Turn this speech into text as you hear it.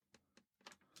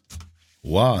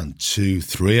1, 2,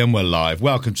 3, and we're live.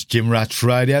 Welcome to Gym Rats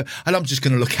Radio. And I'm just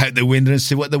going to look out the window and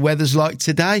see what the weather's like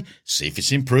today. See if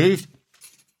it's improved.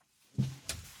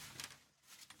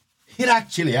 It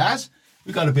actually has.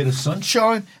 We've got a bit of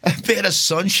sunshine. A bit of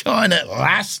sunshine at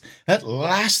last. At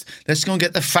last. Let's go and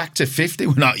get the factor 50.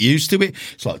 We're not used to it.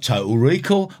 It's like Total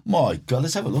Recall. My God,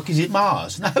 let's have a look. Is it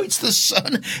Mars? No, it's the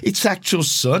sun. It's actual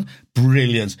sun.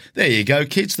 Brilliant. There you go,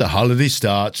 kids. The holiday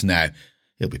starts now.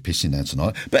 He'll be pissing down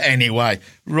tonight. But anyway,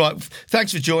 right,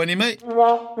 thanks for joining me.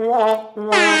 I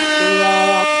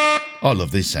love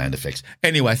these sound effects.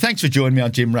 Anyway, thanks for joining me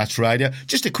on Gym Rats Radio.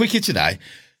 Just a quickie today.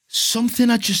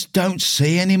 Something I just don't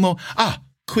see anymore.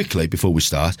 Quickly, before we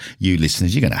start, you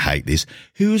listeners, you're going to hate this.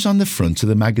 Who's on the front of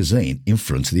the magazine in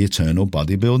front of the Eternal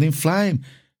Bodybuilding Flame?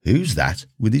 Who's that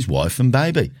with his wife and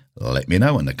baby? Let me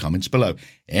know in the comments below.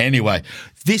 Anyway,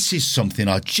 this is something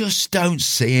I just don't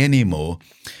see anymore.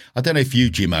 I don't know if you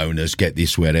gym owners get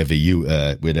this wherever your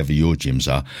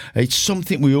gyms are. It's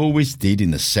something we always did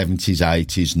in the 70s,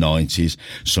 80s, 90s,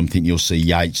 something you'll see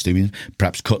Yates doing,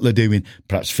 perhaps Cutler doing,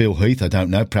 perhaps Phil Heath, I don't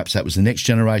know, perhaps that was the next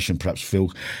generation, perhaps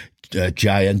Phil,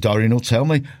 Jay and Dorian will tell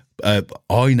me. I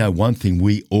know one thing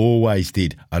we always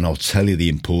did, and I'll tell you the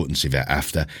importance of it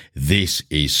after. This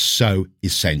is so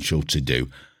essential to do.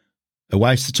 A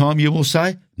waste of time, you will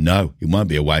say? No, it won't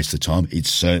be a waste of time. It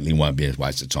certainly won't be a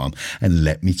waste of time. And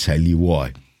let me tell you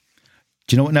why. Do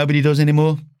you know what nobody does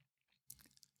anymore?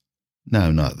 No,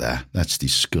 not that. That's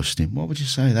disgusting. Why would you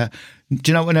say that?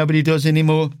 Do you know what nobody does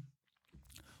anymore?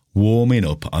 Warming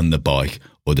up on the bike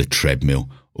or the treadmill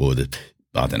or the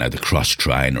cross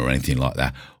train or anything like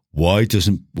that. Why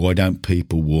don't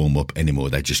people warm up anymore?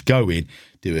 They just go in,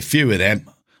 do a few of them.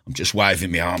 I'm just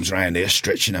waving my arms around here,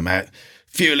 stretching them out.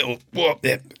 Few little,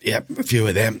 a few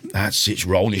of them. That's it.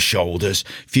 Roll your shoulders.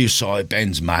 Few side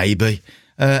bends, maybe.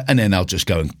 And then I'll just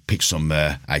go and pick some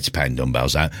 80-pound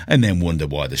dumbbells out and then wonder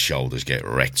why the shoulders get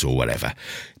wrecked or whatever.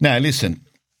 Now, listen,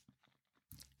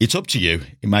 it's up to you.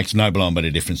 It makes no blind bit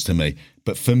of difference to me.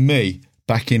 But for me,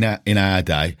 back in our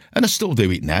day, and I still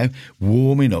do it now,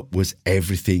 warming up was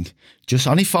everything. Just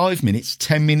only 5 minutes,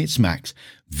 10 minutes max.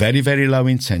 Very, very low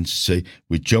intensity.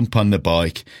 We jump on the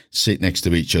bike, sit next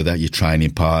to each other, your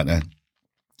training partner,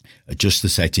 adjust the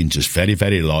setting just very,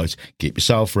 very light, keep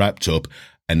yourself wrapped up,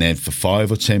 and then for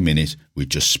 5 or 10 minutes, we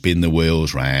just spin the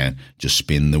wheels round, just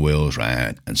spin the wheels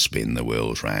round and spin the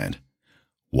wheels round.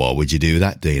 Why would you do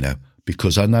that, Dino?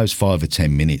 Because on those 5 or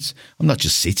 10 minutes, I'm not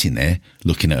just sitting there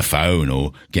looking at a phone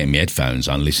or getting my headphones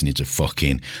on, listening to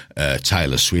fucking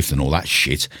Taylor Swift and all that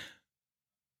shit.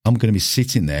 I'm going to be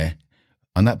sitting there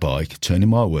on that bike, turning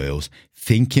my wheels,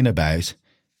 thinking about,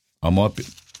 on my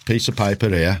piece of paper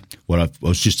here, what I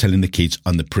was just telling the kids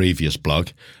on the previous blog,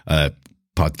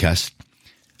 podcast,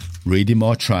 reading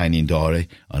my training diary,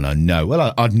 and I know,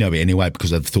 well, I'd know it anyway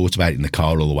because I've thought about it in the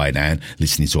car all the way down,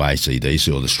 listening to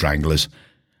AC/DC or the Stranglers.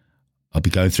 I'd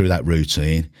be going through that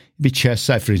routine. It'd be chest,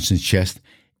 say for instance, chest,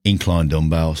 incline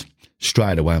dumbbells.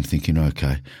 Straight away, I'm thinking,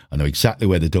 okay, I know exactly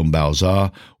where the dumbbells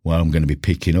are, where I'm going to be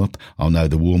picking up. I'll know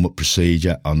the warm-up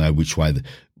procedure. I'll know which way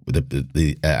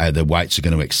the weights are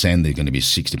going to extend. They're going to be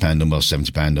 60-pound dumbbells,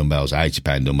 70-pound dumbbells,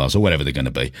 80-pound dumbbells, or whatever they're going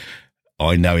to be.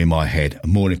 I know in my head,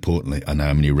 and more importantly, I know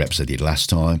how many reps I did last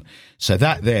time. So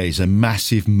that there is a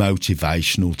massive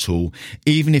motivational tool.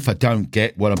 Even if I don't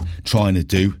get what I'm trying to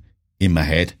do in my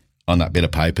head on that bit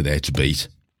of paper there to beat,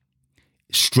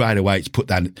 straight away, it's put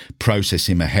that process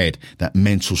in my head, that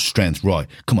mental strength. Right,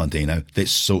 come on, Dino, let's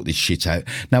sort this shit out.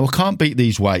 Now, I can't beat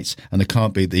these weights and I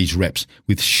can't beat these reps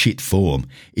with shit form.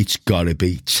 It's got to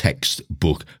be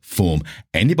textbook form.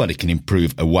 Anybody can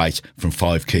improve a weight from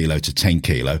 5 kilo to 10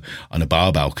 kilo on a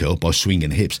barbell curl by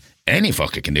swinging hips. Any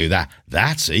fucker can do that.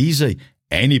 That's easy.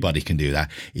 Anybody can do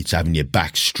that. It's having your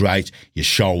back straight, your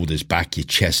shoulders back, your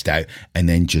chest out, and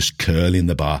then just curling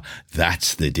the bar.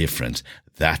 That's the difference.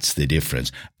 That's the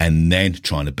difference. And then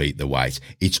trying to beat the weight.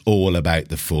 It's all about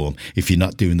the form. If you're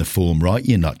not doing the form right,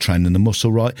 you're not training the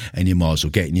muscle right, and you might as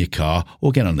well get in your car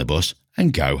or get on the bus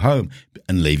and go home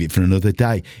and leave it for another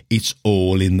day. It's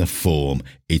all in the form.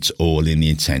 It's all in the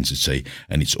intensity,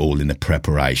 and it's all in the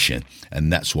preparation.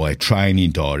 And that's why a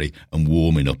training diary and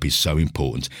warming up is so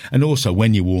important. And also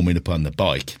when you're warming up on the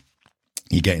bike,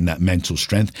 you're getting that mental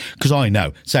strength. Because I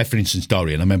know, say for instance,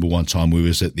 Dorian, I remember one time we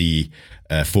was at the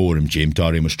Forum gym.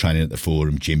 Dorian was training at the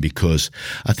Forum gym because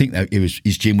I think that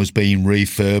his gym was being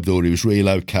refurbed or he was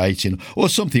relocating or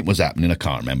something was happening. I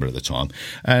can't remember at the time.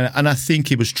 And I think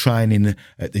he was training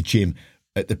at the gym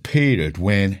at the period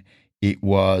when it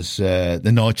was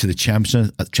the night of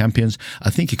the champions. I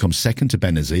think he comes second to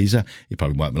Benaziza. He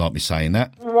probably won't like me saying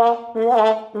that.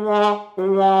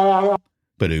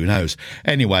 But who knows?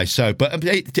 Anyway, so, but,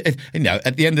 you know,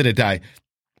 at the end of the day,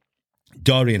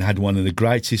 Dorian had one of the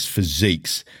greatest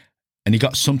physiques, and he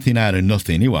got something out of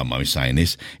nothing. He won't mind me saying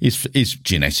this. His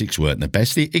genetics weren't the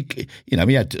best. He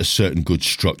had a certain good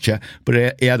structure,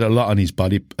 but he had a lot on his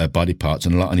body parts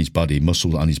and a lot on his body,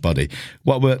 muscle on his body.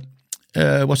 What's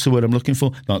the word I'm looking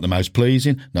for? Not the most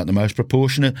pleasing, not the most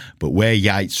proportionate, but where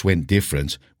Yates went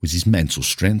different was his mental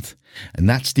strength. And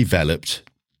that's developed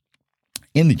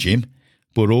in the gym,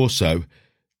 but also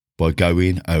by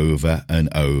going over and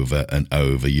over and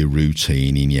over your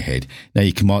routine in your head. Now,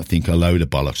 you might think a load of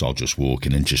bollocks, I'll just walk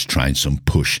in and just train some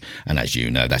push. And as you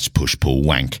know, that's push, pull,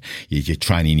 wank. You're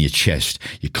training your chest.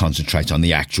 You concentrate on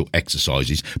the actual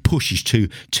exercises. Push is too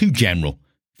general,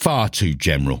 far too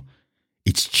general.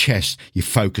 It's chest. You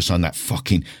focus on that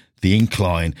the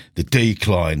incline, the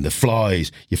decline, the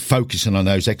flies. You're focusing on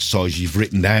those exercises you've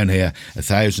written down here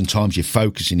 1,000 times. You're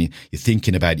focusing, you're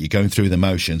thinking about it, you're going through the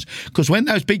motions. Because when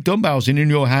those big dumbbells are in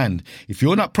your hand, if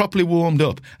you're not properly warmed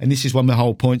up, and this is one of the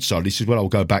whole points, sorry, this is what I'll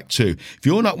go back to. If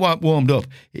you're not warmed up,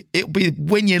 it'll be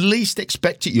when you least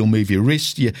expect it, you'll move your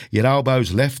wrists, your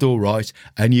elbows left or right,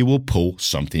 and you will pull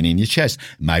something in your chest.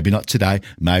 Maybe not today,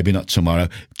 maybe not tomorrow,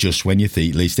 just when you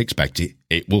least expect it.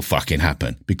 It will fucking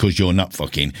happen because you're not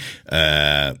fucking,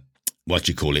 Iron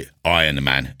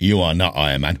Man. You are not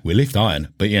Iron Man. We lift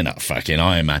iron, but you're not fucking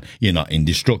Iron Man. You're not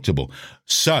indestructible.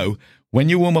 So when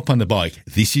you warm up on the bike,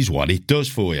 this is what it does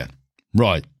for you.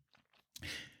 Right.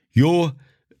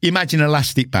 Imagine an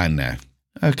elastic band now.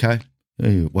 Okay.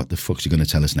 What the fuck's he going to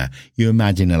tell us now? You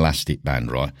imagine an elastic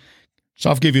band, right?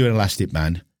 So I'll give you an elastic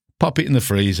band. Pop it in the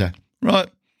freezer. Right.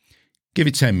 Give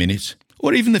it 10 minutes.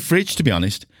 Or even the fridge, to be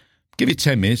honest. Give it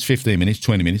 10 minutes, 15 minutes,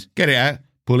 20 minutes. Get it out,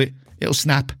 pull it, it'll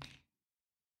snap.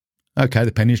 Okay,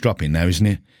 the penny's dropping now, isn't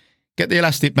it? Get the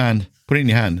elastic band, put it in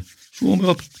your hand, just warm it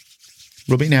up.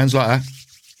 Rub it in your hands like that.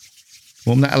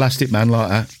 Warm that elastic band like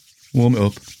that. Warm it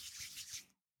up.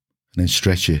 And then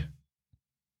stretch it.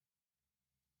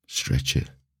 Stretch it.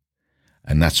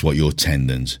 And that's what your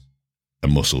tendons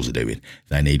and muscles are doing.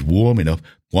 They need warming up,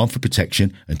 one for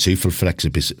protection and two for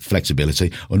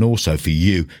flexibility, and also for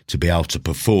you to be able to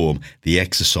perform the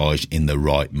exercise in the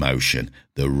right motion.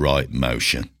 The right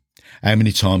motion. How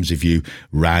many times have you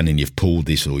ran and you've pulled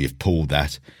this or you've pulled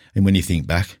that, and when you think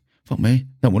back, fuck me,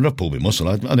 no wonder I pulled my muscle.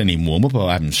 I didn't even warm up, or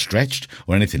I haven't stretched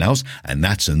or anything else. And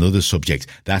that's another subject.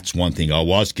 That's one thing I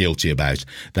was guilty about.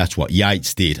 That's what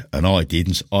Yates did and I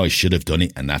didn't. I should have done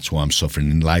it, and that's why I'm suffering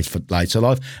in later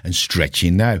life and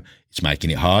stretching now. It's making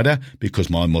it harder because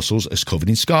my muscles are covered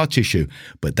in scar tissue,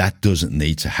 but that doesn't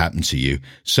need to happen to you.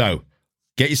 So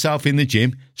get yourself in the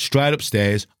gym, straight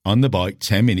upstairs, on the bike,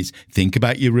 10 minutes. Think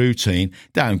about your routine.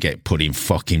 Don't get put in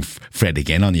fucking Fred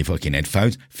again on your fucking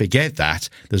headphones. Forget that.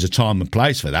 There's a time and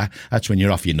place for that. That's when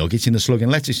you're off your nuggets in the slug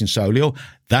and lettuce in Solihull.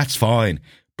 That's fine.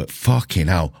 But fucking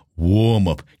hell, warm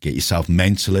up. Get yourself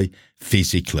mentally,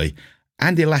 physically,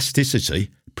 and elasticity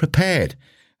prepared.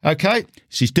 Okay?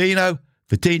 This is Dino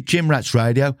for Gym Rats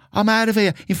Radio. I'm out of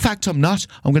here. In fact, I'm not.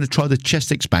 I'm going to try the chest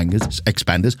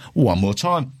expanders one more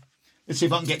time. Let's see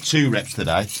if I can get 2 reps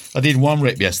today. I did 1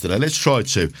 rep yesterday. Let's try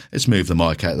 2. Let's move the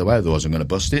mic out of the way, otherwise I'm going to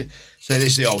bust it. So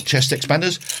this is the old chest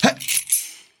expanders. Hey.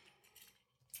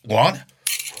 1.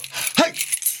 Hey.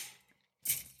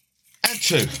 And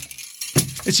 2.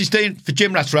 This is Dean for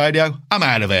Gym Rats Radio. I'm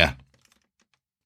out of here.